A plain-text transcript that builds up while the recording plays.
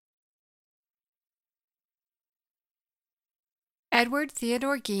Edward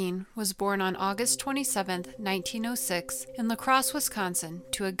Theodore Gein was born on August 27, 1906, in La Crosse, Wisconsin,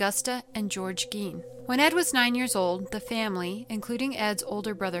 to Augusta and George Gein. When Ed was 9 years old, the family, including Ed's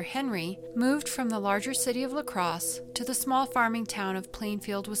older brother Henry, moved from the larger city of La Crosse to the small farming town of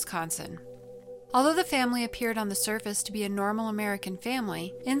Plainfield, Wisconsin. Although the family appeared on the surface to be a normal American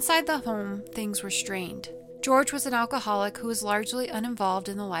family, inside the home things were strained. George was an alcoholic who was largely uninvolved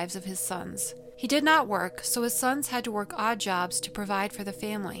in the lives of his sons. He did not work, so his sons had to work odd jobs to provide for the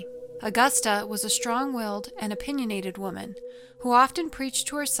family. Augusta was a strong-willed and opinionated woman who often preached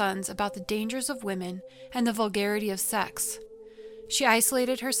to her sons about the dangers of women and the vulgarity of sex. She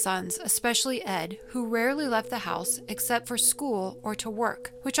isolated her sons, especially Ed, who rarely left the house except for school or to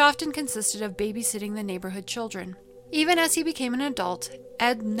work, which often consisted of babysitting the neighborhood children. Even as he became an adult,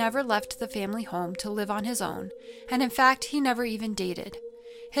 Ed never left the family home to live on his own, and in fact, he never even dated.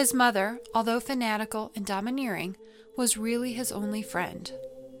 His mother, although fanatical and domineering, was really his only friend.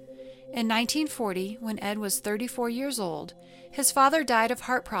 In 1940, when Ed was 34 years old, his father died of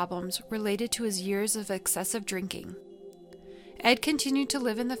heart problems related to his years of excessive drinking. Ed continued to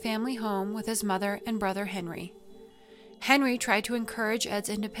live in the family home with his mother and brother Henry. Henry tried to encourage Ed's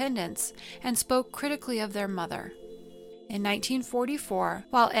independence and spoke critically of their mother. In 1944,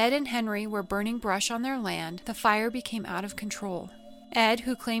 while Ed and Henry were burning brush on their land, the fire became out of control. Ed,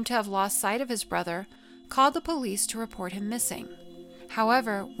 who claimed to have lost sight of his brother, called the police to report him missing.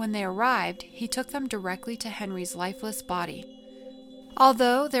 However, when they arrived, he took them directly to Henry's lifeless body.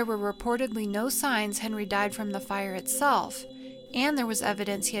 Although there were reportedly no signs Henry died from the fire itself, and there was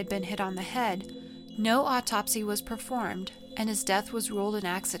evidence he had been hit on the head, no autopsy was performed, and his death was ruled an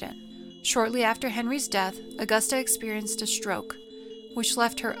accident. Shortly after Henry's death, Augusta experienced a stroke, which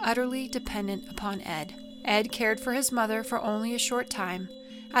left her utterly dependent upon Ed. Ed cared for his mother for only a short time,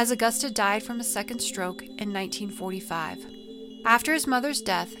 as Augusta died from a second stroke in 1945. After his mother's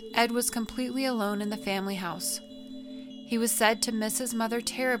death, Ed was completely alone in the family house. He was said to miss his mother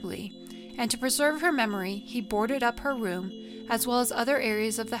terribly, and to preserve her memory, he boarded up her room, as well as other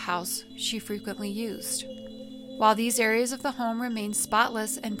areas of the house she frequently used. While these areas of the home remained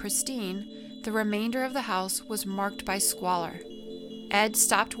spotless and pristine, the remainder of the house was marked by squalor. Ed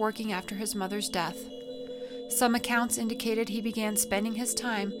stopped working after his mother's death. Some accounts indicated he began spending his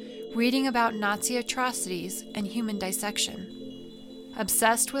time reading about Nazi atrocities and human dissection.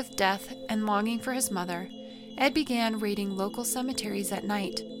 Obsessed with death and longing for his mother, Ed began raiding local cemeteries at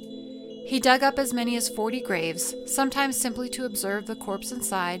night. He dug up as many as 40 graves, sometimes simply to observe the corpse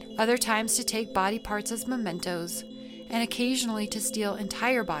inside, other times to take body parts as mementos, and occasionally to steal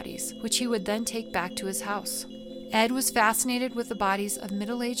entire bodies, which he would then take back to his house. Ed was fascinated with the bodies of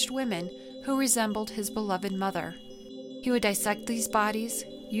middle-aged women who resembled his beloved mother. He would dissect these bodies,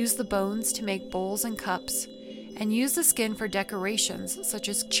 use the bones to make bowls and cups, and use the skin for decorations such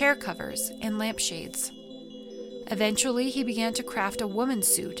as chair covers and lampshades. Eventually, he began to craft a woman's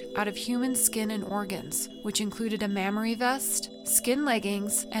suit out of human skin and organs, which included a mammary vest, skin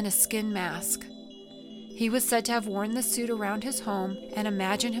leggings, and a skin mask. He was said to have worn the suit around his home and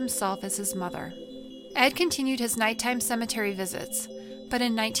imagined himself as his mother. Ed continued his nighttime cemetery visits, but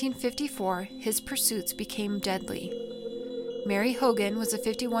in 1954, his pursuits became deadly. Mary Hogan was a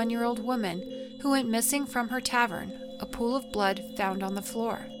 51-year-old woman who went missing from her tavern, a pool of blood found on the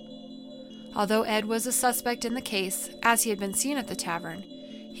floor. Although Ed was a suspect in the case, as he had been seen at the tavern,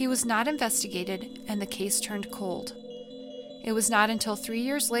 he was not investigated and the case turned cold. It was not until 3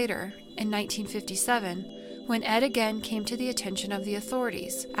 years later, in 1957, when Ed again came to the attention of the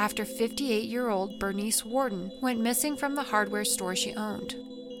authorities after 58-year-old Bernice Warden went missing from the hardware store she owned.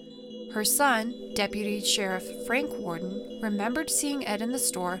 Her son, Deputy Sheriff Frank Warden, remembered seeing Ed in the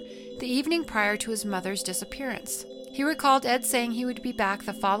store the evening prior to his mother's disappearance. He recalled Ed saying he would be back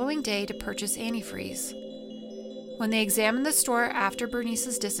the following day to purchase antifreeze. When they examined the store after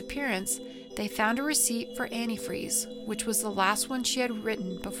Bernice's disappearance, they found a receipt for antifreeze, which was the last one she had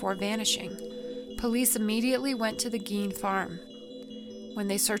written before vanishing. Police immediately went to the Gein farm. When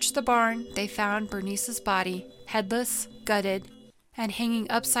they searched the barn, they found Bernice's body, headless, gutted, and hanging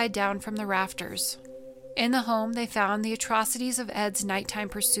upside down from the rafters. In the home, they found the atrocities of Ed's nighttime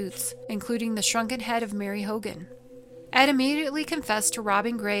pursuits, including the shrunken head of Mary Hogan. Ed immediately confessed to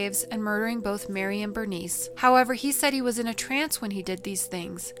robbing graves and murdering both Mary and Bernice. However, he said he was in a trance when he did these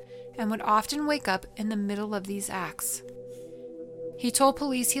things, and would often wake up in the middle of these acts. He told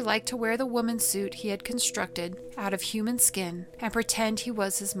police he liked to wear the woman's suit he had constructed out of human skin and pretend he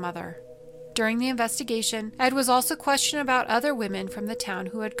was his mother. During the investigation, Ed was also questioned about other women from the town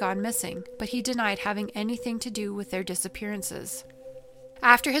who had gone missing, but he denied having anything to do with their disappearances.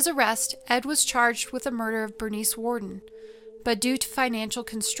 After his arrest, Ed was charged with the murder of Bernice Warden, But due to financial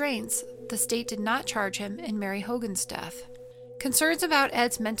constraints, the state did not charge him in Mary Hogan's death. Concerns about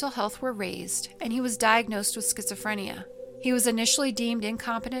Ed's mental health were raised, and he was diagnosed with schizophrenia. He was initially deemed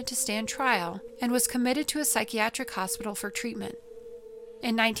incompetent to stand trial and was committed to a psychiatric hospital for treatment.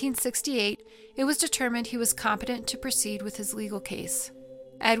 In 1968, it was determined he was competent to proceed with his legal case.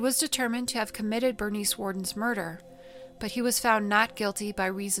 Ed was determined to have committed Bernice Worden's murder, but he was found not guilty by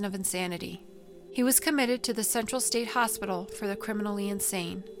reason of insanity. He was committed to the Central State Hospital for the Criminally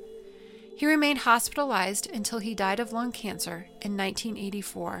Insane. He remained hospitalized until he died of lung cancer in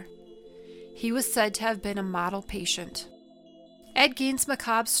 1984. He was said to have been a model patient. Ed Gein's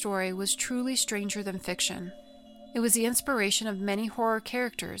macabre story was truly stranger than fiction. It was the inspiration of many horror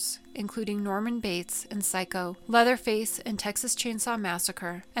characters, including Norman Bates in Psycho, Leatherface in Texas Chainsaw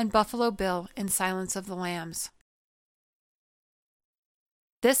Massacre, and Buffalo Bill in Silence of the Lambs.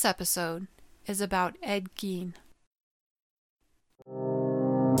 This episode is about Ed Gein.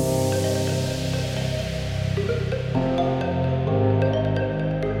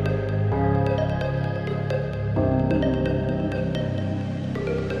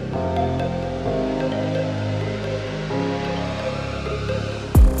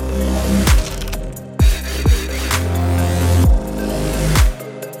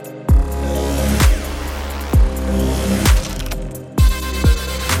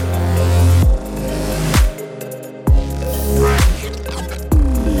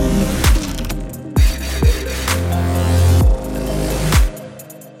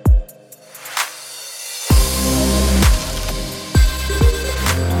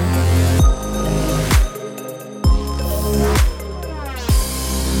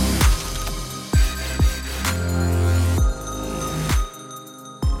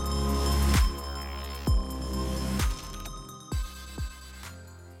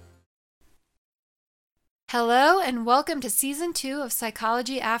 Hello and welcome to Season 2 of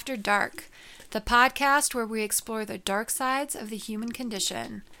Psychology After Dark, the podcast where we explore the dark sides of the human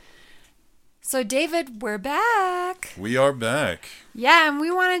condition. So David, we're back. We are back. Yeah, and we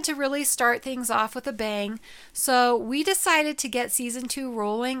wanted to really start things off with a bang. So we decided to get Season 2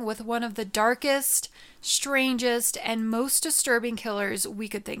 rolling with one of the darkest, strangest, and most disturbing killers we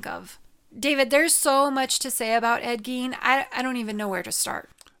could think of. David, there's so much to say about Ed Gein, I don't even know where to start.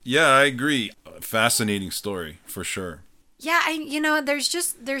 Yeah, I agree. Fascinating story, for sure. Yeah,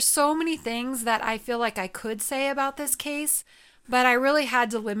 there's so many things that I feel like I could say about this case, but I really had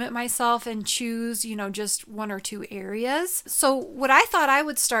to limit myself and choose, just one or two areas. So what I thought I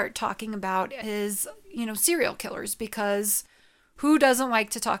would start talking about is, serial killers, because who doesn't like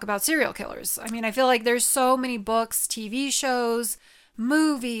to talk about serial killers? I mean, I feel like there's so many books, TV shows,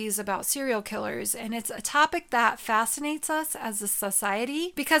 movies about serial killers, and it's a topic that fascinates us as a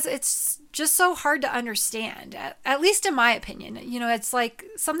society because it's just so hard to understand, at least in my opinion. It's like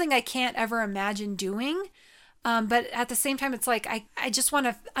something I can't ever imagine doing, but at the same time, it's like I just want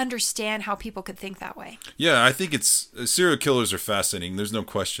to understand how people could think that way. Yeah, I think serial killers are fascinating. There's no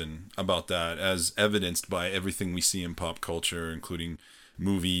question about that, as evidenced by everything we see in pop culture, including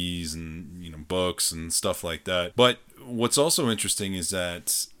movies and books and stuff like that. But what's also interesting is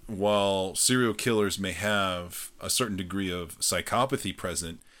that while serial killers may have a certain degree of psychopathy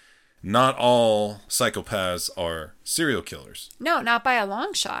present, not all psychopaths are serial killers. No, not by a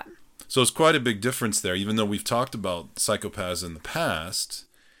long shot. So it's quite a big difference there, even though we've talked about psychopaths in the past,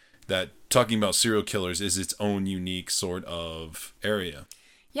 that talking about serial killers is its own unique sort of area.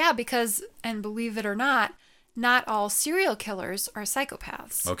 Yeah, because, and believe it or not all serial killers are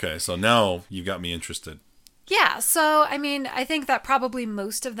psychopaths. Okay, so now you got me interested. Yeah, so, I think that probably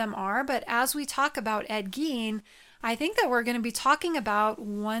most of them are, but as we talk about Ed Gein, I think that we're going to be talking about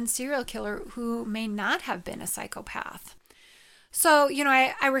one serial killer who may not have been a psychopath. So,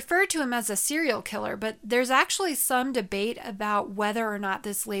 I refer to him as a serial killer, but there's actually some debate about whether or not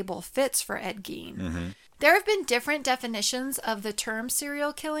this label fits for Ed Gein. Mm-hmm. There have been different definitions of the term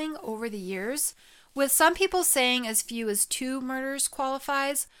serial killing over the years, with some people saying as few as 2 murders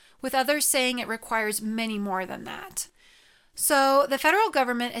qualifies, with others saying it requires many more than that. So the federal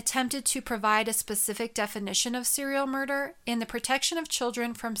government attempted to provide a specific definition of serial murder in the Protection of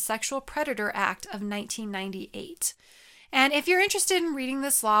Children from Sexual Predator Act of 1998. And if you're interested in reading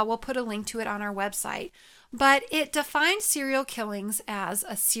this law, we'll put a link to it on our website. But it defines serial killings as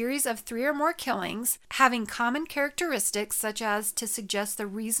a series of 3 or more killings having common characteristics such as to suggest the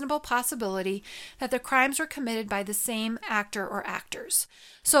reasonable possibility that the crimes were committed by the same actor or actors.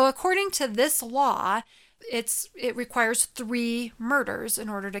 So according to this law, it requires 3 murders in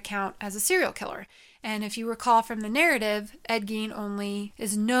order to count as a serial killer. And if you recall from the narrative, Ed Gein only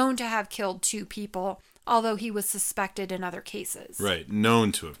is known to have killed 2 people, although he was suspected in other cases. Right,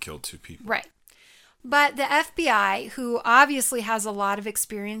 known to have killed 2 people. Right. But the FBI, who obviously has a lot of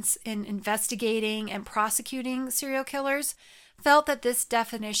experience in investigating and prosecuting serial killers, felt that this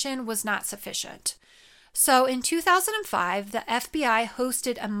definition was not sufficient. So in 2005, the FBI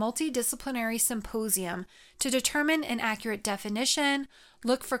hosted a multidisciplinary symposium to determine an accurate definition,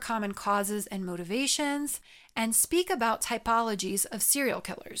 look for common causes and motivations, and speak about typologies of serial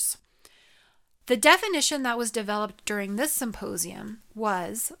killers. The definition that was developed during this symposium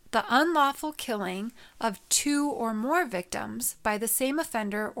was the unlawful killing of 2 or more victims by the same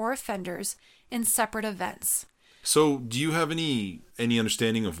offender or offenders in separate events. So do you have any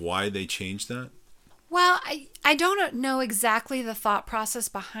understanding of why they changed that? Well, I don't know exactly the thought process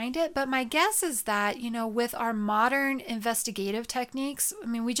behind it, but my guess is that, with our modern investigative techniques,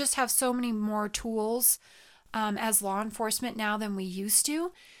 we just have so many more tools as law enforcement now than we used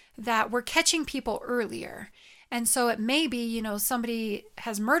to, that we're catching people earlier. And so it may be, somebody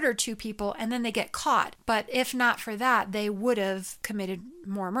has murdered 2 people and then they get caught. But if not for that, they would have committed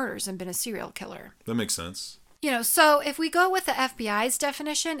more murders and been a serial killer. That makes sense. So if we go with the FBI's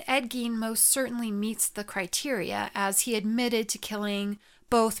definition, Ed Gein most certainly meets the criteria, as he admitted to killing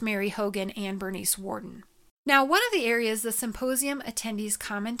both Mary Hogan and Bernice Worden. Now, one of the areas the symposium attendees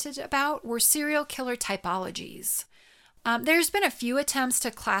commented about were serial killer typologies. There's been a few attempts to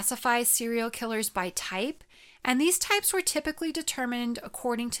classify serial killers by type, and these types were typically determined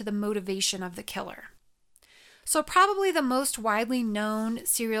according to the motivation of the killer. So probably the most widely known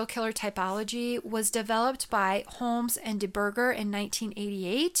serial killer typology was developed by Holmes and DeBurger in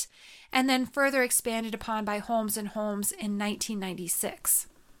 1988, and then further expanded upon by Holmes and Holmes in 1996.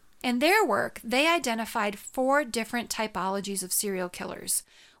 In their work, they identified 4 different typologies of serial killers,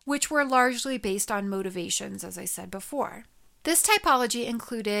 which were largely based on motivations, as I said before. This typology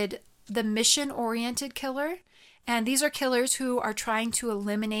included the mission-oriented killer, and these are killers who are trying to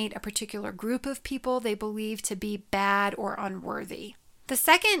eliminate a particular group of people they believe to be bad or unworthy. The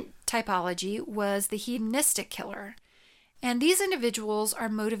second typology was the hedonistic killer, and these individuals are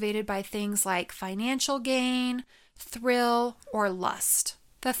motivated by things like financial gain, thrill, or lust.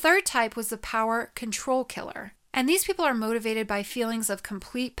 The third type was the power control killer, and these people are motivated by feelings of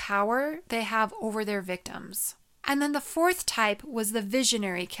complete power they have over their victims. And then the fourth type was the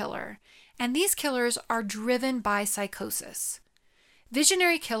visionary killer, and these killers are driven by psychosis.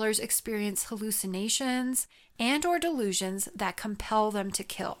 Visionary killers experience hallucinations and or delusions that compel them to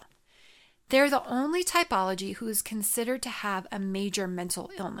kill. They're the only typology who is considered to have a major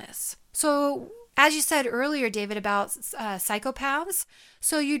mental illness. So, as you said earlier, David, about psychopaths,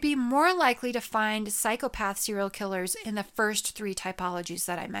 so you'd be more likely to find psychopath serial killers in the first 3 typologies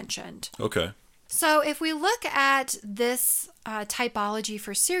that I mentioned. Okay. So if we look at this typology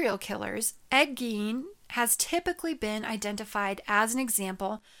for serial killers, Ed Gein has typically been identified as an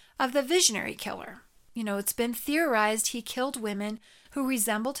example of the visionary killer. It's been theorized he killed women who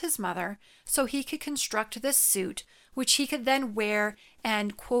resembled his mother so he could construct this suit, which he could then wear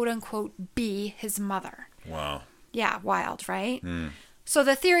and quote-unquote be his mother. Wow. Yeah, wild, right? So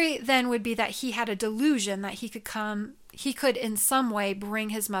the theory then would be that he had a delusion that he could in some way bring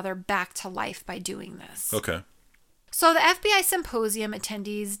his mother back to life by doing this. Okay. So the FBI symposium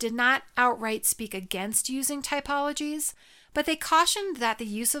attendees did not outright speak against using typologies, but they cautioned that the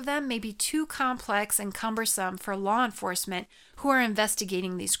use of them may be too complex and cumbersome for law enforcement who are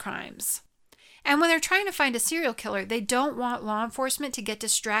investigating these crimes. And when they're trying to find a serial killer, they don't want law enforcement to get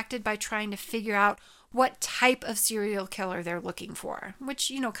distracted by trying to figure out what type of serial killer they're looking for, which,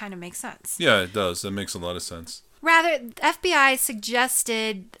 kind of makes sense. Yeah, it does. That makes a lot of sense. Rather, FBI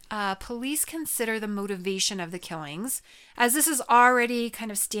suggested police consider the motivation of the killings, as this is already kind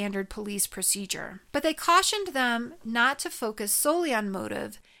of standard police procedure. But they cautioned them not to focus solely on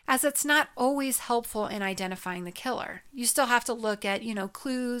motive, as it's not always helpful in identifying the killer. You still have to look at,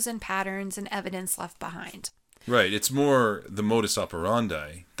 clues and patterns and evidence left behind. Right. It's more the modus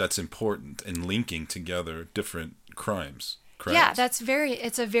operandi that's important in linking together different crimes. Yeah, it's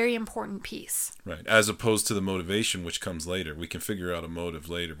a very important piece. Right. As opposed to the motivation, which comes later. We can figure out a motive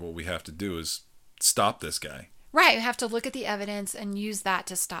later. What we have to do is stop this guy. Right. We have to look at the evidence and use that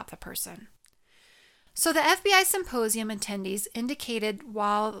to stop the person. So the FBI symposium attendees indicated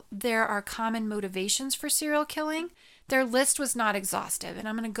while there are common motivations for serial killing, their list was not exhaustive. And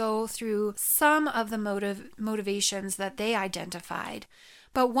I'm going to go through some of the motivations that they identified.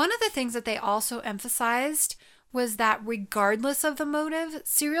 But one of the things that they also emphasized was that regardless of the motive,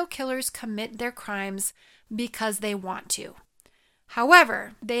 serial killers commit their crimes because they want to.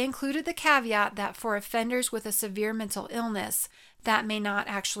 However, they included the caveat that for offenders with a severe mental illness, that may not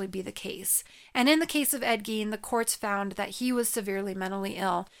actually be the case. And in the case of Ed Gein, the courts found that he was severely mentally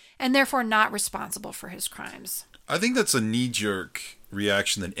ill and therefore not responsible for his crimes. I think that's a knee-jerk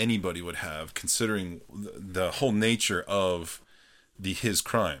reaction that anybody would have, considering the whole nature of his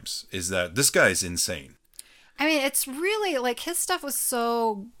crimes, is that this guy's insane. I mean, it's really like his stuff was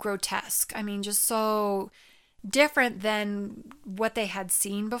so grotesque. I mean, just so different than what they had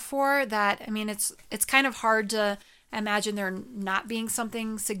seen before that, I mean, it's kind of hard to imagine there not being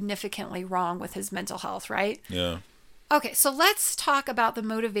something significantly wrong with his mental health, right? Yeah. Okay, so let's talk about the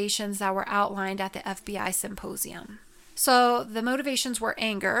motivations that were outlined at the FBI symposium. So the motivations were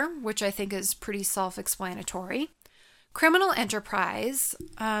anger, which I think is pretty self-explanatory. Criminal enterprise.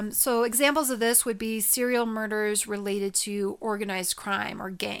 So examples of this would be serial murders related to organized crime or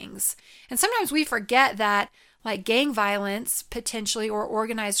gangs. And sometimes we forget that like gang violence potentially or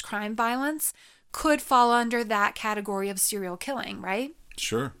organized crime violence could fall under that category of serial killing, right?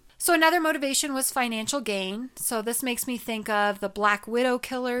 Sure. So another motivation was financial gain. So this makes me think of the Black Widow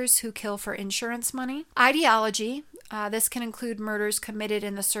killers who kill for insurance money. Ideology. This can include murders committed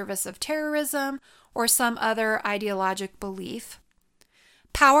in the service of terrorism or some other ideologic belief.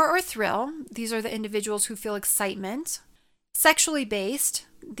 Power or thrill. These are the individuals who feel excitement. Sexually based.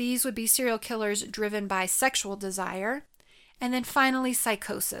 These would be serial killers driven by sexual desire. And then finally,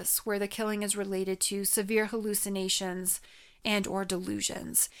 psychosis, where the killing is related to severe hallucinations and or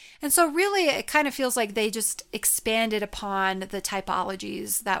delusions. And so really it kind of feels like they just expanded upon the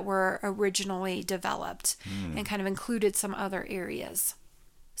typologies that were originally developed and kind of included some other areas.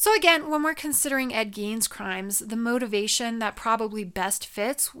 So again, when we're considering Ed Gein's crimes, the motivation that probably best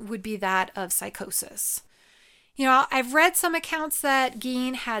fits would be that of psychosis. You know, I've read some accounts that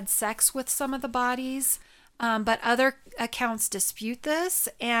Gein had sex with some of the bodies, but other accounts dispute this,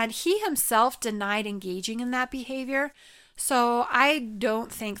 and he himself denied engaging in that behavior. So I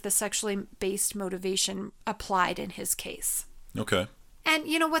don't think the sexually based motivation applied in his case. Okay. And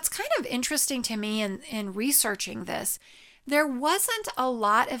you know, what's kind of interesting to me in researching this, there wasn't a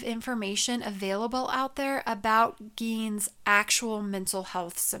lot of information available out there about Gein's actual mental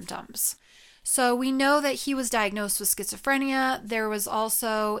health symptoms. So we know that he was diagnosed with schizophrenia. There was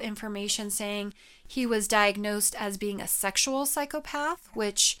also information saying he was diagnosed as being a sexual psychopath,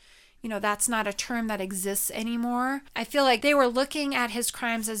 which, you know, that's not a term that exists anymore. I feel like they were looking at his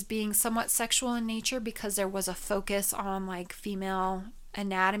crimes as being somewhat sexual in nature because there was a focus on like female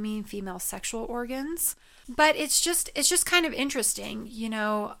anatomy, female sexual organs. But it's just kind of interesting, you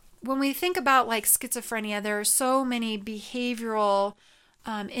know, when we think about like schizophrenia, there are so many behavioral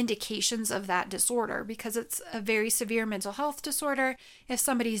indications of that disorder because it's a very severe mental health disorder. If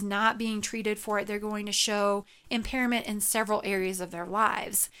somebody's not being treated for it, they're going to show impairment in several areas of their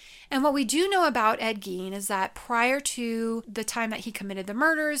lives. And what we do know about Ed Gein is that prior to the time that he committed the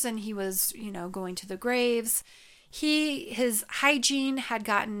murders and he was, you know, going to the graves, his hygiene had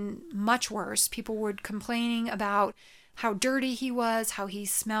gotten much worse. People were complaining about how dirty he was, how he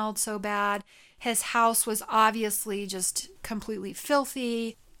smelled so bad. His house was obviously just completely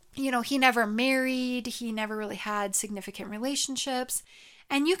filthy. You know, he never married. He never really had significant relationships.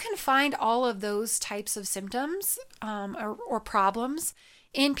 And you can find all of those types of symptoms or problems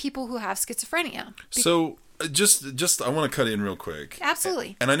in people who have schizophrenia. So just I want to cut in real quick.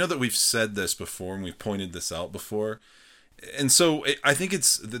 Absolutely. And I know that we've said this before and we've pointed this out before. And so I think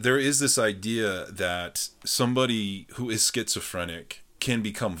there is this idea that somebody who is schizophrenic can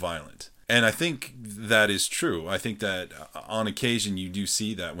become violent. And I think that is true. I think that on occasion you do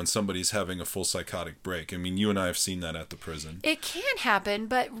see that when somebody's having a full psychotic break. I mean, you and I have seen that at the prison. It can happen,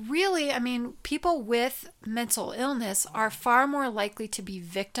 but really, I mean, people with mental illness are far more likely to be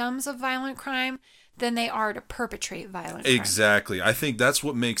victims of violent crime than they are to perpetrate violent crime. Exactly. I think that's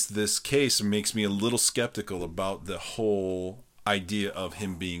what makes this case and makes me a little skeptical about the whole idea of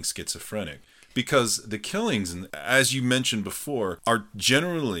him being schizophrenic. Because the killings, as you mentioned before, are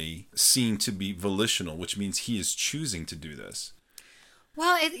generally seen to be volitional, which means he is choosing to do this.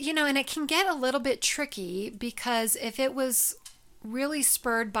 Well, and it can get a little bit tricky because if it was really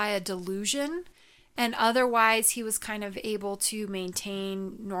spurred by a delusion and otherwise he was kind of able to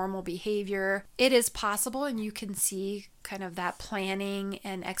maintain normal behavior, it is possible and you can see kind of that planning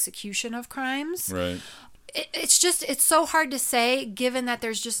and execution of crimes. Right. It's so hard to say given that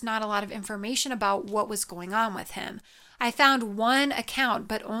there's just not a lot of information about what was going on with him. I found one account,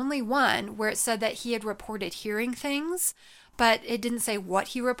 but only one, where it said that he had reported hearing things, but it didn't say what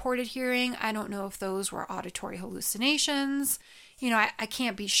he reported hearing. I don't know if those were auditory hallucinations. I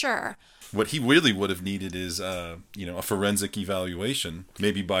can't be sure. What he really would have needed is, a forensic evaluation,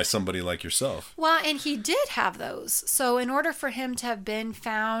 maybe by somebody like yourself. Well, and he did have those. So in order for him to have been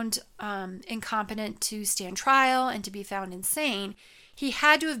found incompetent to stand trial and to be found insane, he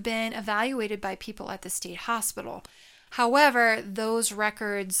had to have been evaluated by people at the state hospital. However, those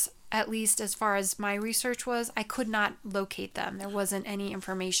records, at least as far as my research was, I could not locate them. There wasn't any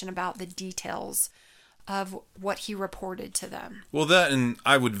information about the details of what he reported to them. Well, that, and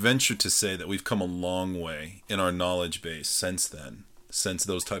I would venture to say that we've come a long way in our knowledge base since then, since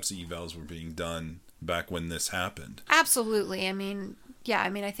those types of evals were being done back when this happened. Absolutely.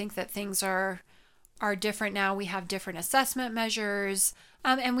 I think that things are different now. We have different assessment measures,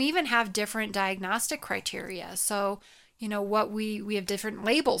 and we even have different diagnostic criteria. So, we have different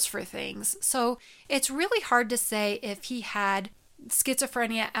labels for things. So it's really hard to say if he had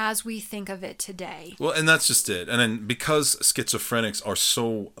schizophrenia as we think of it today. Well, and that's just it. And then because schizophrenics are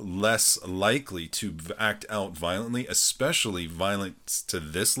so less likely to act out violently, especially violence to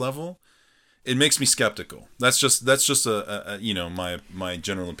this level, it makes me skeptical. That's just my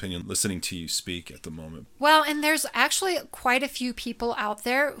general opinion listening to you speak at the moment. Well, and there's actually quite a few people out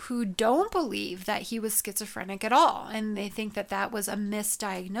there who don't believe that he was schizophrenic at all, and they think that that was a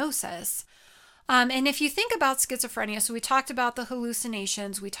misdiagnosis. And if you think about schizophrenia, so we talked about the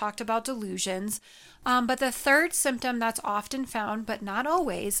hallucinations, we talked about delusions, but the third symptom that's often found, but not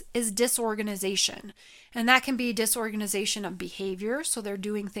always, is disorganization. And that can be disorganization of behavior, so they're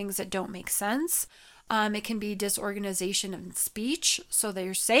doing things that don't make sense. It can be disorganization of speech, so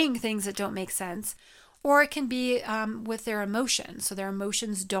they're saying things that don't make sense. Or it can be with their emotions, so their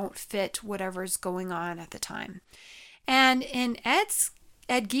emotions don't fit whatever's going on at the time. And in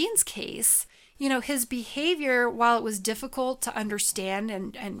Ed Gein's case, his behavior, while it was difficult to understand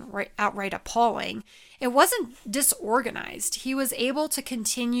and outright appalling, it wasn't disorganized. He was able to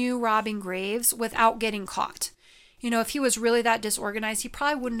continue robbing graves without getting caught. If he was really that disorganized, he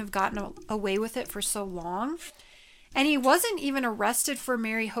probably wouldn't have gotten away with it for so long. And he wasn't even arrested for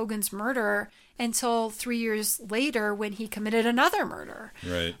Mary Hogan's murder until 3 years later when he committed another murder.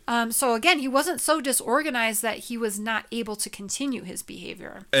 Right. So again, he wasn't so disorganized that he was not able to continue his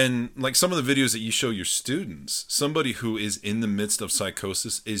behavior. And like some of the videos that you show your students, somebody who is in the midst of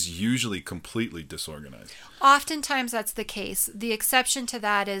psychosis is usually completely disorganized. Oftentimes that's the case. The exception to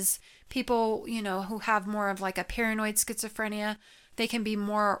that is people, who have more of like a paranoid schizophrenia. They can be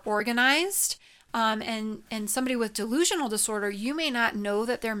more organized. And somebody with delusional disorder, you may not know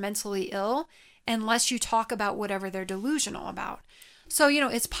that they're mentally ill unless you talk about whatever they're delusional about. So,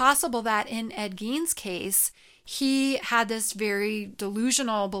 it's possible that in Ed Gein's case, he had this very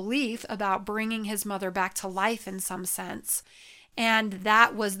delusional belief about bringing his mother back to life in some sense. And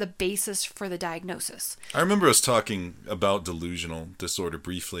that was the basis for the diagnosis. I remember us talking about delusional disorder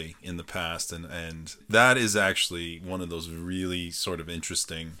briefly in the past, and that is actually one of those really sort of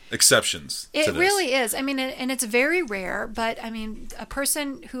interesting exceptions to this. It really is. And it's very rare, but a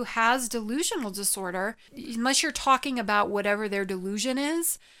person who has delusional disorder, unless you're talking about whatever their delusion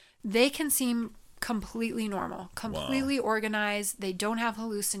is, they can seem completely normal, completely organized. They don't have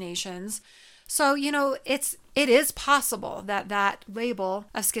hallucinations. So, it is possible that label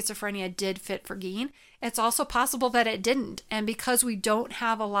of schizophrenia did fit for Gein. It's also possible that it didn't. And because we don't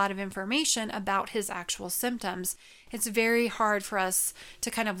have a lot of information about his actual symptoms, it's very hard for us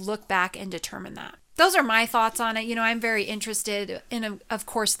to kind of look back and determine that. Those are my thoughts on it. I'm very interested in, of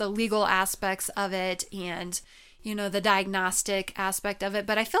course, the legal aspects of it and, the diagnostic aspect of it.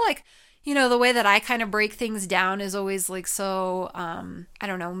 But I feel like the way that I kind of break things down is always like so,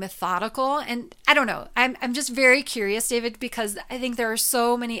 methodical. And I don't know. I'm just very curious, David, because I think there are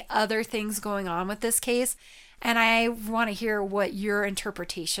so many other things going on with this case. And I want to hear what your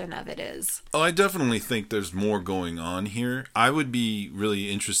interpretation of it is. Oh, I definitely think there's more going on here. I would be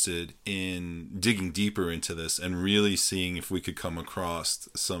really interested in digging deeper into this and really seeing if we could come across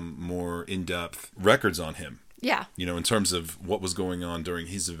some more in-depth records on him. Yeah. In terms of what was going on during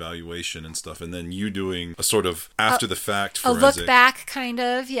his evaluation and stuff. And then you doing a sort of after the fact forensic. A look back kind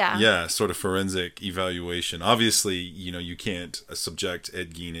of, yeah. Yeah, sort of forensic evaluation. Obviously, you can't subject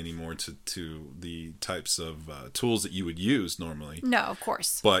Ed Gein anymore to the types of tools that you would use normally. No, of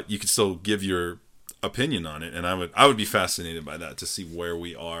course. But you could still give your opinion on it, and I would be fascinated by that to see where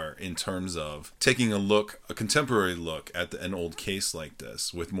we are in terms of taking a contemporary look at an old case like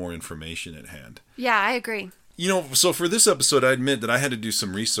this with more information at hand. Yeah, I agree. So for this episode, I admit that I had to do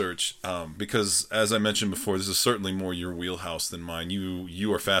some research because, as I mentioned before, this is certainly more your wheelhouse than mine.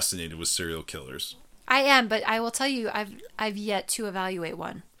 You are fascinated with serial killers. I am, but I will tell you, I've yet to evaluate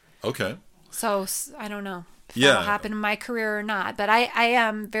one. Okay. So I don't know if Yeah. that'll happen in my career or not. But I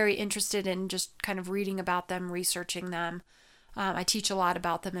am very interested in just kind of reading about them, researching them. I teach a lot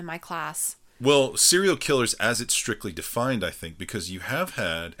about them in my class. Well, serial killers as it's strictly defined, I think, because you have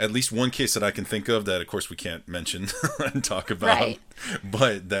had at least one case that I can think of that, of course, we can't mention and talk about, Right.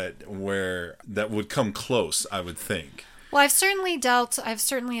 but that would come close, I would think. Well, I've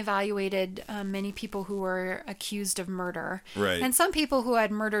certainly evaluated many people who were accused of murder. Right. And some people who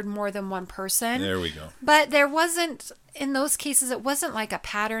had murdered more than one person. There we go. But there wasn't, in those cases, it wasn't like a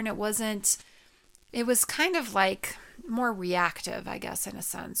pattern. It was kind of like more reactive, I guess, in a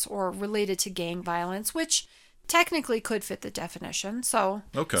sense, or related to gang violence, which technically could fit the definition. So,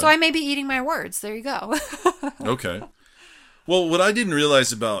 Okay. So I may be eating my words. There you go. Okay. Well, what I didn't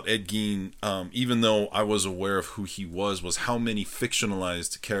realize about Ed Gein, even though I was aware of who he was how many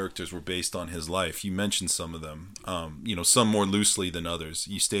fictionalized characters were based on his life. You mentioned some of them, some more loosely than others.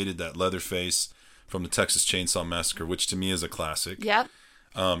 You stated that Leatherface from the Texas Chainsaw Massacre, which to me is a classic. Yep.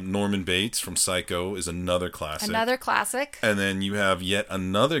 Norman Bates from Psycho is another classic. Another classic. And then you have yet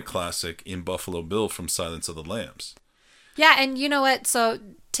another classic in Buffalo Bill from Silence of the Lambs. Yeah, and you know what? So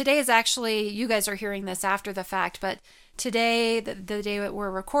today is actually, you guys are hearing this after the fact, but today, the day that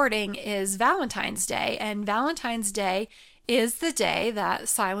we're recording, is Valentine's Day. And Valentine's Day is the day that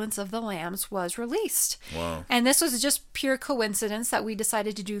Silence of the Lambs was released. Wow. And this was just pure coincidence that we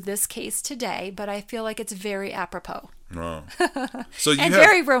decided to do this case today, but I feel like it's very apropos. Wow. So And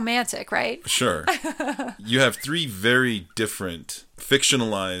very romantic, right? Sure. You have three very different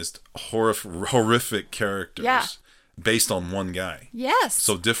fictionalized horrific characters. Yeah. Based on one guy. Yes.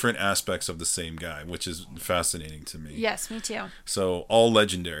 So different aspects of the same guy, which is fascinating to me. Yes, me too. So all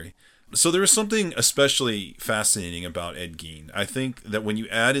legendary. So there is something especially fascinating about Ed Gein. I think that when you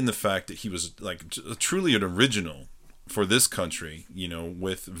add in the fact that he was like truly an original for this country,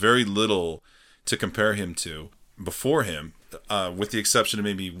 with very little to compare him to before him, with the exception of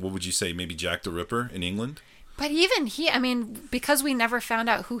maybe, what would you say, maybe Jack the Ripper in England? But even because we never found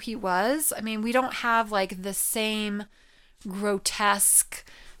out who he was, we don't have like the same grotesque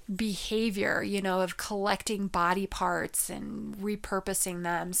behavior, of collecting body parts and repurposing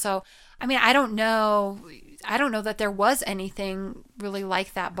them. So, I don't know that there was anything really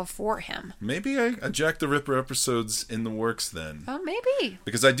like that before him. Maybe a Jack the Ripper episode's in the works then. Oh, maybe.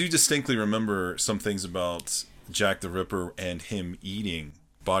 Because I do distinctly remember some things about Jack the Ripper and him eating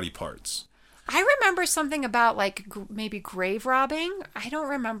body parts. I remember something about like maybe grave robbing. I don't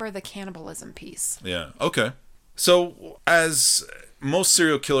remember the cannibalism piece. Yeah. Okay. So as most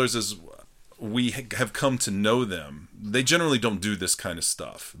serial killers, as we have come to know them, they generally don't do this kind of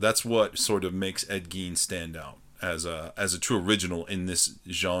stuff. That's what sort of makes Ed Gein stand out as a true original in this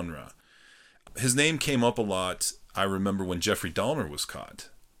genre. His name came up a lot, I remember, when Jeffrey Dahmer was caught.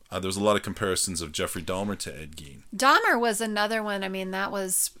 There was a lot of comparisons of Jeffrey Dahmer to Ed Gein. Dahmer was another one.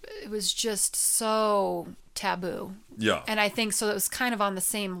 It was just so taboo. Yeah. And I think so it was kind of on the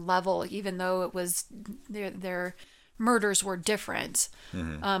same level, even though it was their murders were different.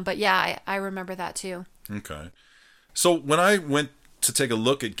 Mm-hmm. But yeah, I remember that too. Okay. So when I went to take a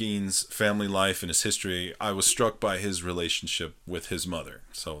look at Gein's family life and his history, I was struck by his relationship with his mother.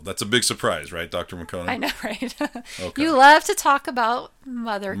 So that's a big surprise, right, Dr. McCona? I know, right? Okay. You love to talk about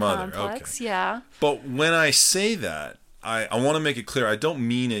mother complex. Okay. Yeah. But when I say that, I want to make it clear, I don't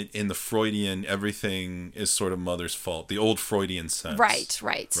mean it in the Freudian, everything is sort of mother's fault, the old Freudian sense. Right.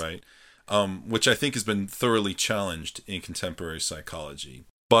 Right. Which I think has been thoroughly challenged in contemporary psychology.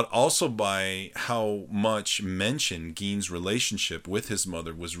 But also by how much mention Gein's relationship with his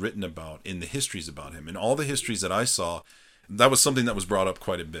mother was written about in the histories about him. And all the histories that I saw, that was something that was brought up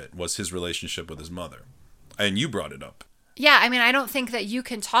quite a bit, was his relationship with his mother. And you brought it up. Yeah, I don't think that you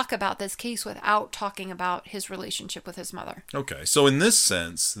can talk about this case without talking about his relationship with his mother. Okay, so in this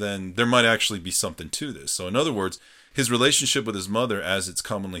sense, then there might actually be something to this. So in other words, his relationship with his mother, as it's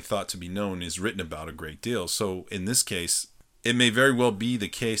commonly thought to be known, is written about a great deal. So in this case, it may very well be the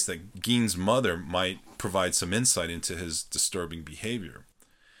case that Gein's mother might provide some insight into his disturbing behavior.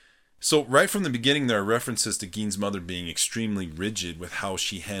 So right from the beginning, there are references to Gein's mother being extremely rigid with how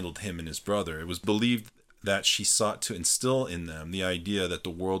she handled him and his brother. It was believed that she sought to instill in them the idea that the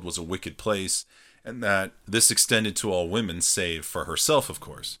world was a wicked place and that this extended to all women, save for herself, of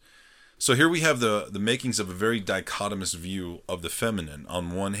course. So here we have the makings of a very dichotomous view of the feminine.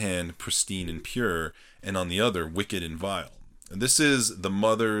 On one hand, pristine and pure, and on the other, wicked and vile. And this is the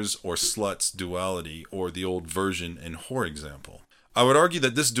mother's or slut's duality, or the old virgin and whore example. I would argue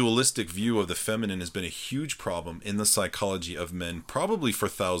that this dualistic view of the feminine has been a huge problem in the psychology of men probably for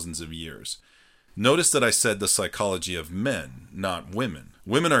thousands of years. Notice that I said the psychology of men, not women.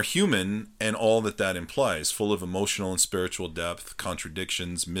 Women are human and all that that implies, full of emotional and spiritual depth,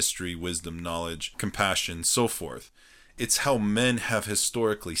 contradictions, mystery, wisdom, knowledge, compassion, so forth. It's how men have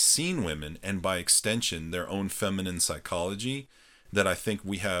historically seen women, and by extension their own feminine psychology, that I think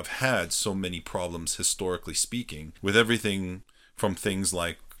we have had so many problems historically speaking, with everything from things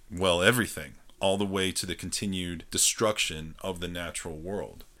like, well, everything, all the way to the continued destruction of the natural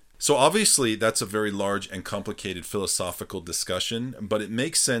world. So obviously that's a very large and complicated philosophical discussion, but it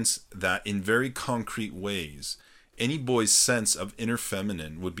makes sense that in very concrete ways, any boy's sense of inner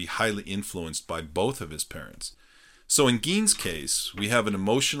feminine would be highly influenced by both of his parents. So in Gein's case, we have an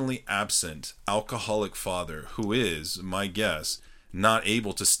emotionally absent, alcoholic father who is, my guess, not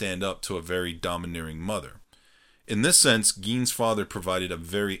able to stand up to a very domineering mother. In this sense, Gein's father provided a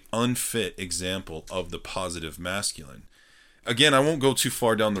very unfit example of the positive masculine. Again, I won't go too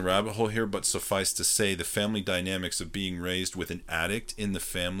far down the rabbit hole here, but suffice to say the family dynamics of being raised with an addict in the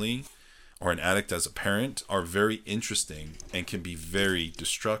family, or an addict as a parent, are very interesting and can be very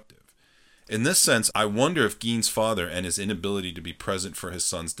destructive. In this sense, I wonder if Gein's father and his inability to be present for his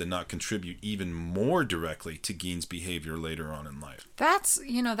sons did not contribute even more directly to Gein's behavior later on in life. That's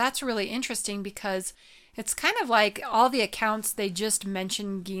really interesting, because it's kind of like all the accounts, they just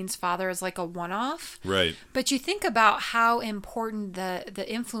mention Gein's father as like a one-off. Right. But you think about how important the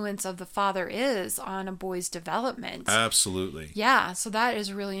influence of the father is on a boy's development. Absolutely. Yeah, so that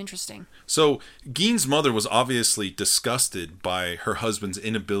is really interesting. So Gein's mother was obviously disgusted by her husband's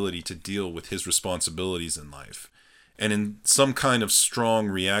inability to deal with his responsibilities in life, and in some kind of strong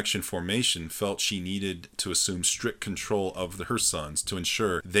reaction formation felt she needed to assume strict control of her sons to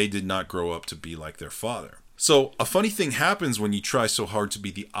ensure they did not grow up to be like their father. So a funny thing happens when you try so hard to be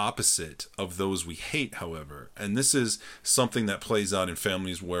the opposite of those we hate, however, and this is something that plays out in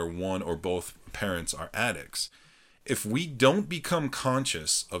families where one or both parents are addicts. If we don't become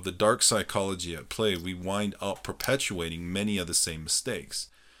conscious of the dark psychology at play, we wind up perpetuating many of the same mistakes.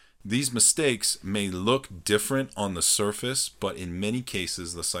 These mistakes may look different on the surface, but in many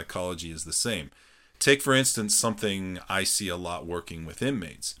cases the psychology is the same. Take, for instance, something I see a lot working with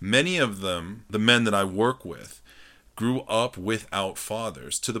inmates. Many of them, the men that I work with, grew up without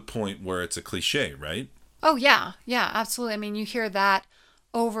fathers to the point where it's a cliche, right? Oh, yeah. Yeah, absolutely. I mean, you hear that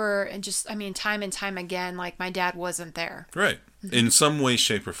over and time and time again, like my dad wasn't there. Right. Mm-hmm. In some way,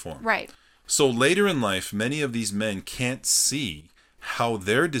 shape, or form. Right. So later in life, many of these men can't see how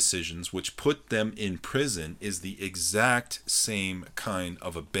their decisions, which put them in prison, is the exact same kind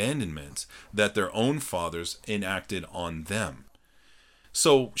of abandonment that their own fathers enacted on them.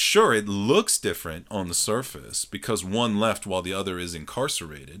 So sure, it looks different on the surface because one left while the other is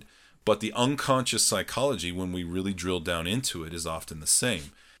incarcerated, but the unconscious psychology, when we really drill down into it, is often the same.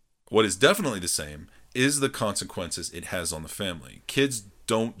 What is definitely the same is the consequences it has on the family. Kids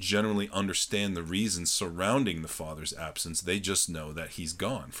don't generally understand the reasons surrounding the father's absence. They just know that he's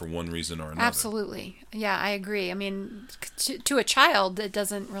gone for one reason or another. Absolutely. Yeah, I agree. I mean, to a child, it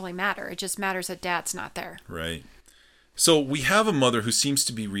doesn't really matter. It just matters that dad's not there. Right. So we have a mother who seems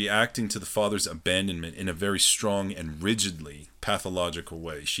to be reacting to the father's abandonment in a very strong and rigidly pathological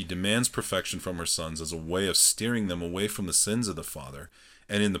way. She demands perfection from her sons as a way of steering them away from the sins of the father,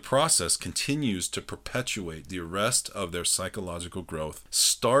 and in the process continues to perpetuate the arrest of their psychological growth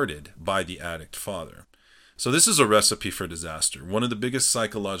started by the addict father. So this is a recipe for disaster. One of the biggest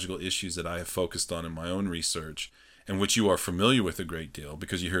psychological issues that I have focused on in my own research, and which you are familiar with a great deal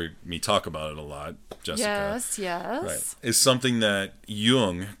because you heard me talk about it a lot, Jessica. Yes. Right, is something that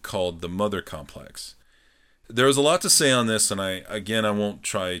Jung called the mother complex. There is a lot to say on this, and I won't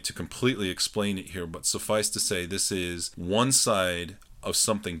try to completely explain it here, but suffice to say this is one side of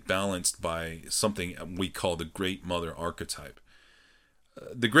something balanced by something we call the Great Mother archetype.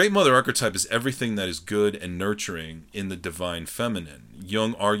 The Great Mother archetype is everything that is good and nurturing in the divine feminine.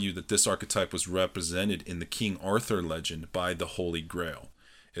 Jung argued that this archetype was represented in the King Arthur legend by the Holy Grail.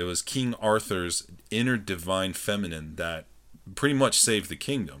 It was King Arthur's inner divine feminine that pretty much saved the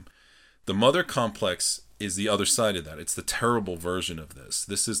kingdom. The mother complex is the other side of that. It's the terrible version of this.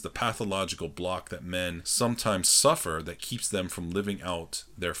 This is the pathological block that men sometimes suffer that keeps them from living out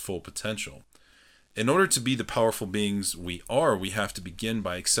their full potential. In order to be the powerful beings we are, we have to begin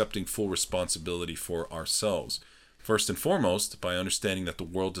by accepting full responsibility for ourselves. First and foremost, by understanding that the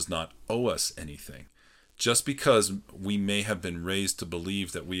world does not owe us anything. Just because we may have been raised to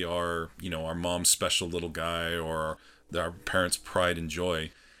believe that we are, our mom's special little guy or our parents' pride and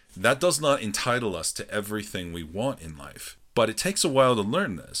joy, that does not entitle us to everything we want in life. But it takes a while to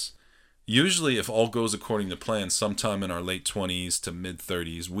learn this. Usually, if all goes according to plan, sometime in our late 20s to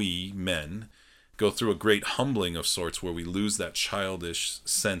mid-30s, we, men, go through a great humbling of sorts where we lose that childish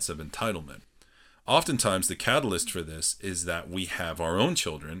sense of entitlement. Oftentimes, the catalyst for this is that we have our own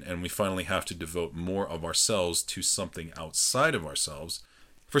children and we finally have to devote more of ourselves to something outside of ourselves.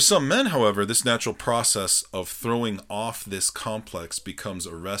 For some men, however, this natural process of throwing off this complex becomes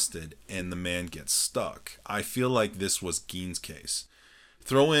arrested and the man gets stuck. I feel like this was Gein's case.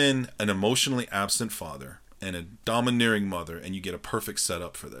 Throw in an emotionally absent father and a domineering mother and you get a perfect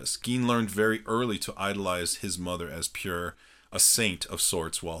setup for this. Gein learned very early to idolize his mother as pure, a saint of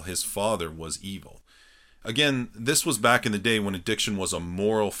sorts, while his father was evil. Again, this was back in the day when addiction was a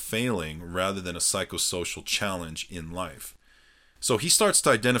moral failing rather than a psychosocial challenge in life. So he starts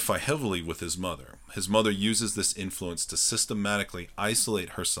to identify heavily with his mother. His mother uses this influence to systematically isolate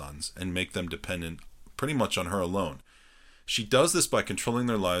her sons and make them dependent pretty much on her alone. She does this by controlling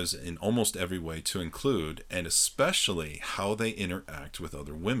their lives in almost every way, to include and especially how they interact with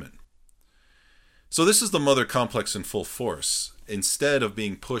other women. So this is the mother complex in full force. Instead of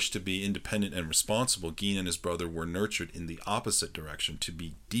being pushed to be independent and responsible, Gein and his brother were nurtured in the opposite direction, to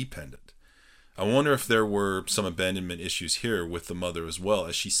be dependent. I wonder if there were some abandonment issues here with the mother as well,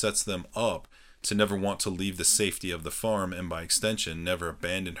 as she sets them up to never want to leave the safety of the farm and by extension never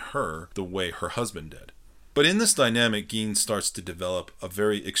abandon her the way her husband did. But in this dynamic, Gein starts to develop a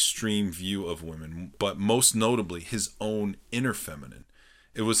very extreme view of women, but most notably his own inner feminine.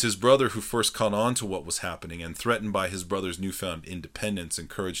 It was his brother who first caught on to what was happening, and threatened by his brother's newfound independence and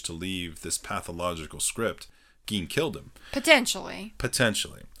courage to leave this pathological script, Gein killed him. Potentially.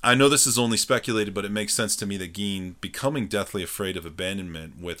 I know this is only speculated, but it makes sense to me that Gein, becoming deathly afraid of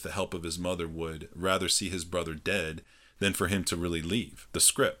abandonment with the help of his mother, would rather see his brother dead than for him to really leave the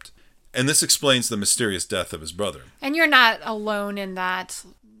script. And this explains the mysterious death of his brother. And you're not alone in that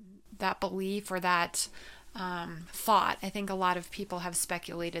belief or that thought. I think a lot of people have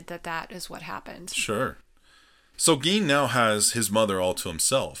speculated that that is what happened. Sure. So Gein now has his mother all to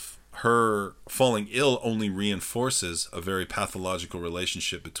himself. Her falling ill only reinforces a very pathological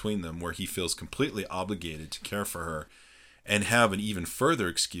relationship between them, where he feels completely obligated to care for her and have an even further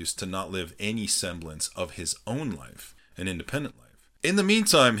excuse to not live any semblance of his own life, an independent life. In the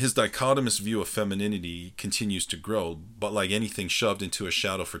meantime, his dichotomous view of femininity continues to grow, but like anything shoved into a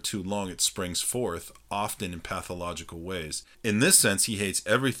shadow for too long, it springs forth, often in pathological ways. In this sense, he hates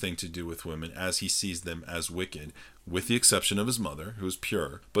everything to do with women, as he sees them as wicked, with the exception of his mother, who is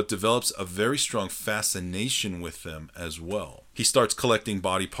pure, but develops a very strong fascination with them as well. He starts collecting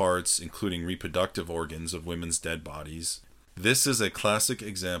body parts, including reproductive organs of women's dead bodies. This is a classic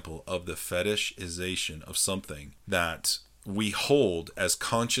example of the fetishization of something that we hold as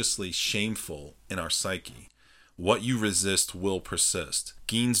consciously shameful in our psyche. What you resist will persist.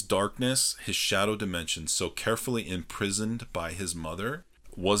 Gein's darkness, his shadow dimension, so carefully imprisoned by his mother,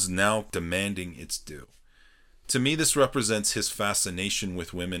 was now demanding its due. To me, this represents his fascination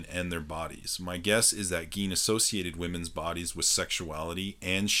with women and their bodies. My guess is that Gein associated women's bodies with sexuality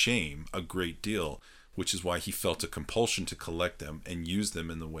and shame a great deal, which is why he felt a compulsion to collect them and use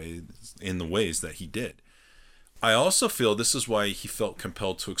them in the ways that he did. I also feel this is why he felt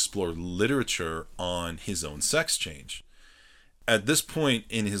compelled to explore literature on his own sex change. At this point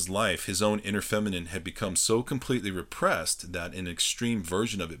in his life, his own inner feminine had become so completely repressed that an extreme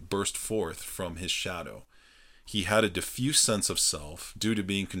version of it burst forth from his shadow. He had a diffuse sense of self due to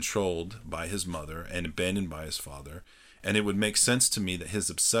being controlled by his mother and abandoned by his father, and it would make sense to me that his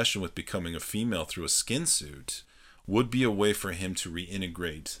obsession with becoming a female through a skin suit would be a way for him to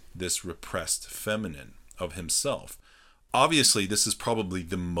reintegrate this repressed feminine of himself. Obviously, this is probably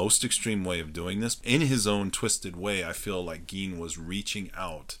the most extreme way of doing this. In his own twisted way, I feel like Gein was reaching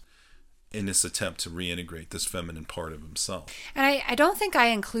out in this attempt to reintegrate this feminine part of himself. And I don't think I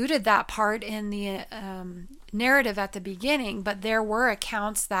included that part in the narrative at the beginning, but there were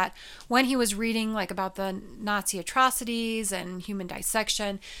accounts that when he was reading like about the Nazi atrocities and human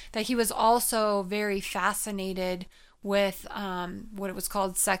dissection, that he was also very fascinated with what it was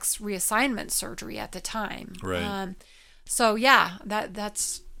called sex reassignment surgery at the time. Right. So yeah,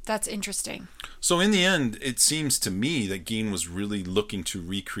 that's interesting. So in the end, it seems to me that Gein was really looking to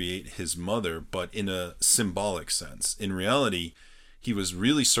recreate his mother, but in a symbolic sense. In reality, he was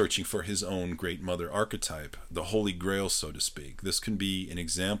really searching for his own great mother archetype, the Holy Grail, so to speak. This can be an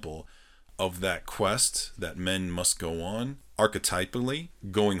example of that quest that men must go on, archetypally,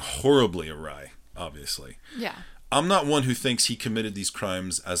 going horribly awry, obviously. Yeah. I'm not one who thinks he committed these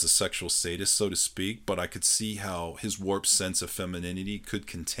crimes as a sexual sadist, so to speak, but I could see how his warped sense of femininity could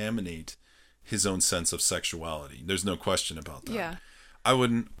contaminate his own sense of sexuality. There's no question about that. Yeah. I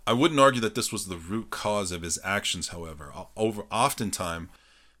wouldn't argue that this was the root cause of his actions, however. Oftentimes,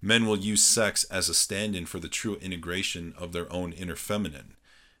 Men will use sex as a stand-in for the true integration of their own inner feminine.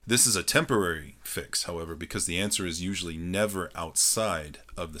 This is a temporary fix, however, because the answer is usually never outside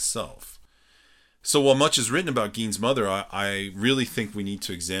of the self. So while much is written about Gein's mother, I really think we need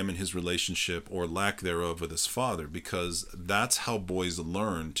to examine his relationship or lack thereof with his father, because that's how boys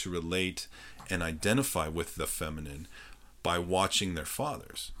learn to relate and identify with the feminine, by watching their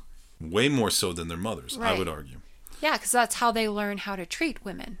fathers. Way more so than their mothers, right. I would argue. Yeah, because that's how they learn how to treat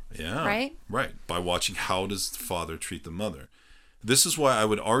women. Yeah. Right? Right. By watching how does the father treat the mother. This is why I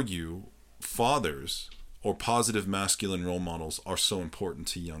would argue fathers or positive masculine role models are so important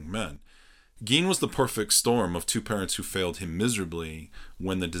to young men. Gein was the perfect storm of two parents who failed him miserably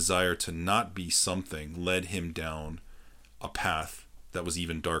when the desire to not be something led him down a path that was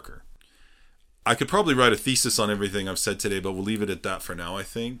even darker. I could probably write a thesis on everything I've said today, but we'll leave it at that for now, I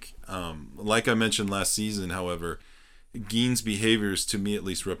think. Like I mentioned last season, however, Gein's behaviors, to me at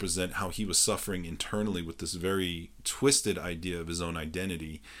least, represent how he was suffering internally with this very twisted idea of his own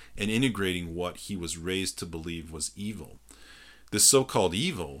identity and integrating what he was raised to believe was evil. This so-called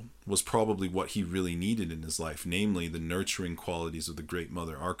evil was probably what he really needed in his life, namely the nurturing qualities of the Great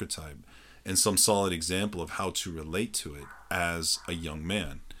Mother archetype and some solid example of how to relate to it as a young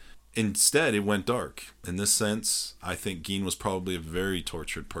man. Instead, it went dark. In this sense, I think Gein was probably a very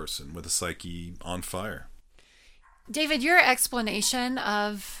tortured person with a psyche on fire. David, your explanation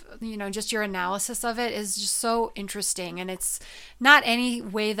of, just your analysis of it is just so interesting. And it's not any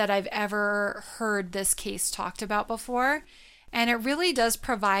way that I've ever heard this case talked about before. And it really does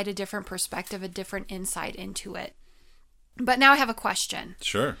provide a different perspective, a different insight into it. But now I have a question.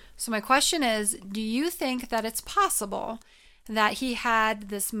 Sure. So my question is, do you think that it's possible that he had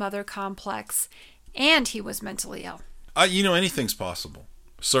this mother complex and he was mentally ill? Anything's possible.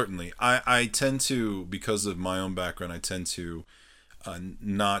 Certainly. I tend to, because of my own background, I tend to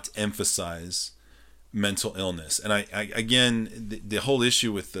not emphasize mental illness. And I again, the whole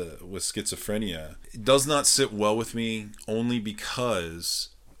issue with schizophrenia, it does not sit well with me, only because,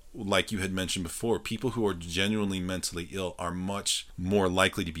 like you had mentioned before, people who are genuinely mentally ill are much more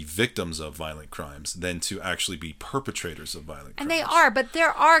likely to be victims of violent crimes than to actually be perpetrators of violent crimes. And they are, but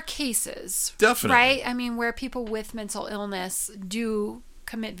there are cases. Definitely. Right? I mean, where people with mental illness do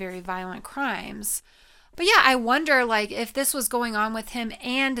commit very violent crimes. But yeah, I wonder, if this was going on with him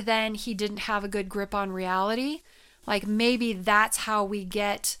and then he didn't have a good grip on reality, maybe that's how we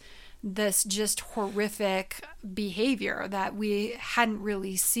get this just horrific behavior that we hadn't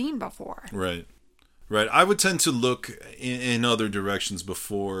really seen before. Right. I would tend to look in other directions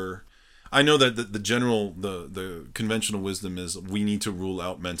before. I know that the conventional wisdom is we need to rule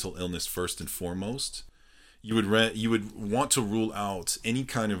out mental illness first and foremost. You would want to rule out any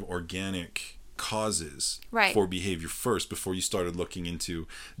kind of organic causes for behavior first before you started looking into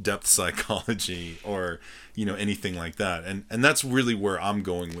depth psychology or anything like that. And that's really where I'm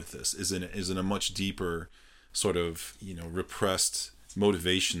going with this, is in a much deeper sort of repressed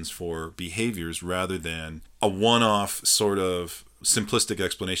motivations for behaviors rather than a one-off sort of simplistic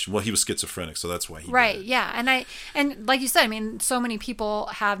explanation. Well, he was schizophrenic, so that's why he did it. Yeah. And like you said, I mean, so many people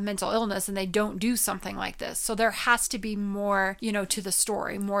have mental illness and they don't do something like this. So there has to be more, to the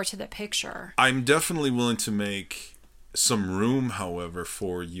story, more to the picture. I'm definitely willing to make some room, however,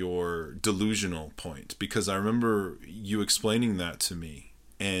 for your delusional point, because I remember you explaining that to me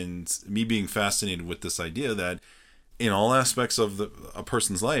and me being fascinated with this idea that in all aspects of a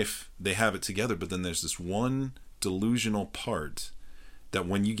person's life, they have it together, but then there's this one delusional part that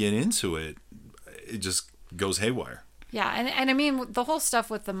when you get into it, it just goes haywire. Yeah, and I mean, the whole stuff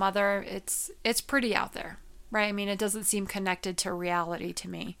with the mother, it's pretty out there, right? I mean, it doesn't seem connected to reality to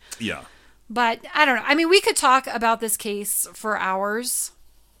me. Yeah. But I don't know. I mean, we could talk about this case for hours,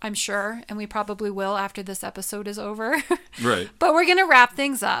 I'm sure, and we probably will after this episode is over. Right. But we're going to wrap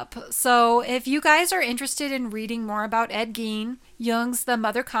things up. So if you guys are interested in reading more about Ed Gein, Jung's The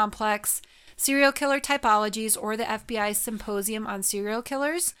Mother Complex, Serial Killer Typologies, or the FBI's Symposium on Serial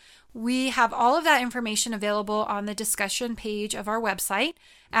Killers, we have all of that information available on the discussion page of our website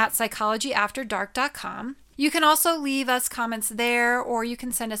at psychologyafterdark.com. You can also leave us comments there, or you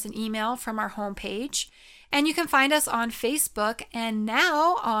can send us an email from our homepage. And you can find us on Facebook and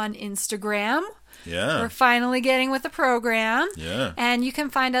now on Instagram. Yeah. We're finally getting with the program. Yeah. And you can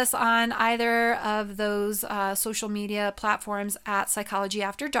find us on either of those social media platforms at Psychology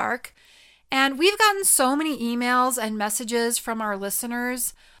After Dark. And we've gotten so many emails and messages from our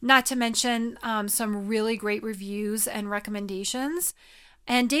listeners, not to mention some really great reviews and recommendations.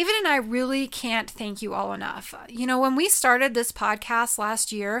 And David and I really can't thank you all enough. When we started this podcast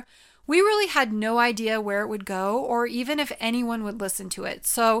last year, We really had no idea where it would go or even if anyone would listen to it.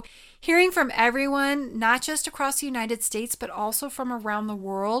 So hearing from everyone, not just across the United States, but also from around the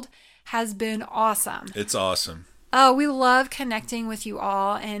world, has been awesome. It's awesome. Oh, we love connecting with you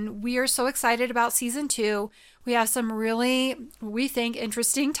all, and we are so excited about season 2. We have some really, we think,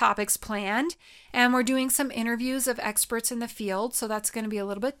 interesting topics planned, and we're doing some interviews of experts in the field, so that's going to be a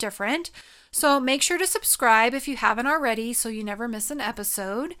little bit different. So make sure to subscribe if you haven't already so you never miss an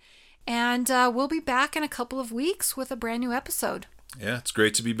episode, and we'll be back in a couple of weeks with a brand new episode. Yeah, it's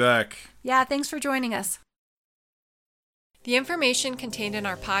great to be back. Yeah, thanks for joining us. The information contained in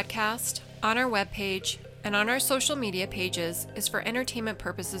our podcast, on our webpage, and on our social media pages is for entertainment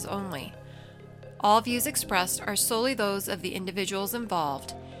purposes only. All views expressed are solely those of the individuals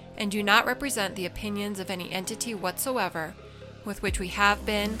involved and do not represent the opinions of any entity whatsoever with which we have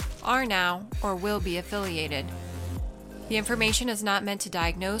been, are now, or will be affiliated. The information is not meant to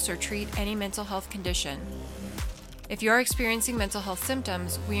diagnose or treat any mental health condition. If you are experiencing mental health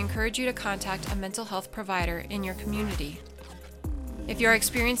symptoms, we encourage you to contact a mental health provider in your community. If you are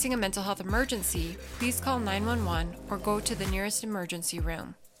experiencing a mental health emergency, please call 911 or go to the nearest emergency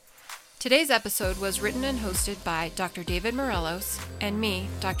room. Today's episode was written and hosted by Dr. David Morelos and me,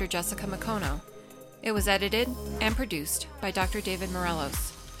 Dr. Jessica McCono. It was edited and produced by Dr. David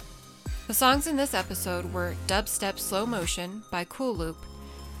Morelos. The songs in this episode were Dubstep Slow Motion by Cool Loop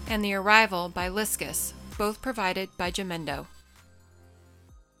and The Arrival by Liskus, both provided by Jamendo.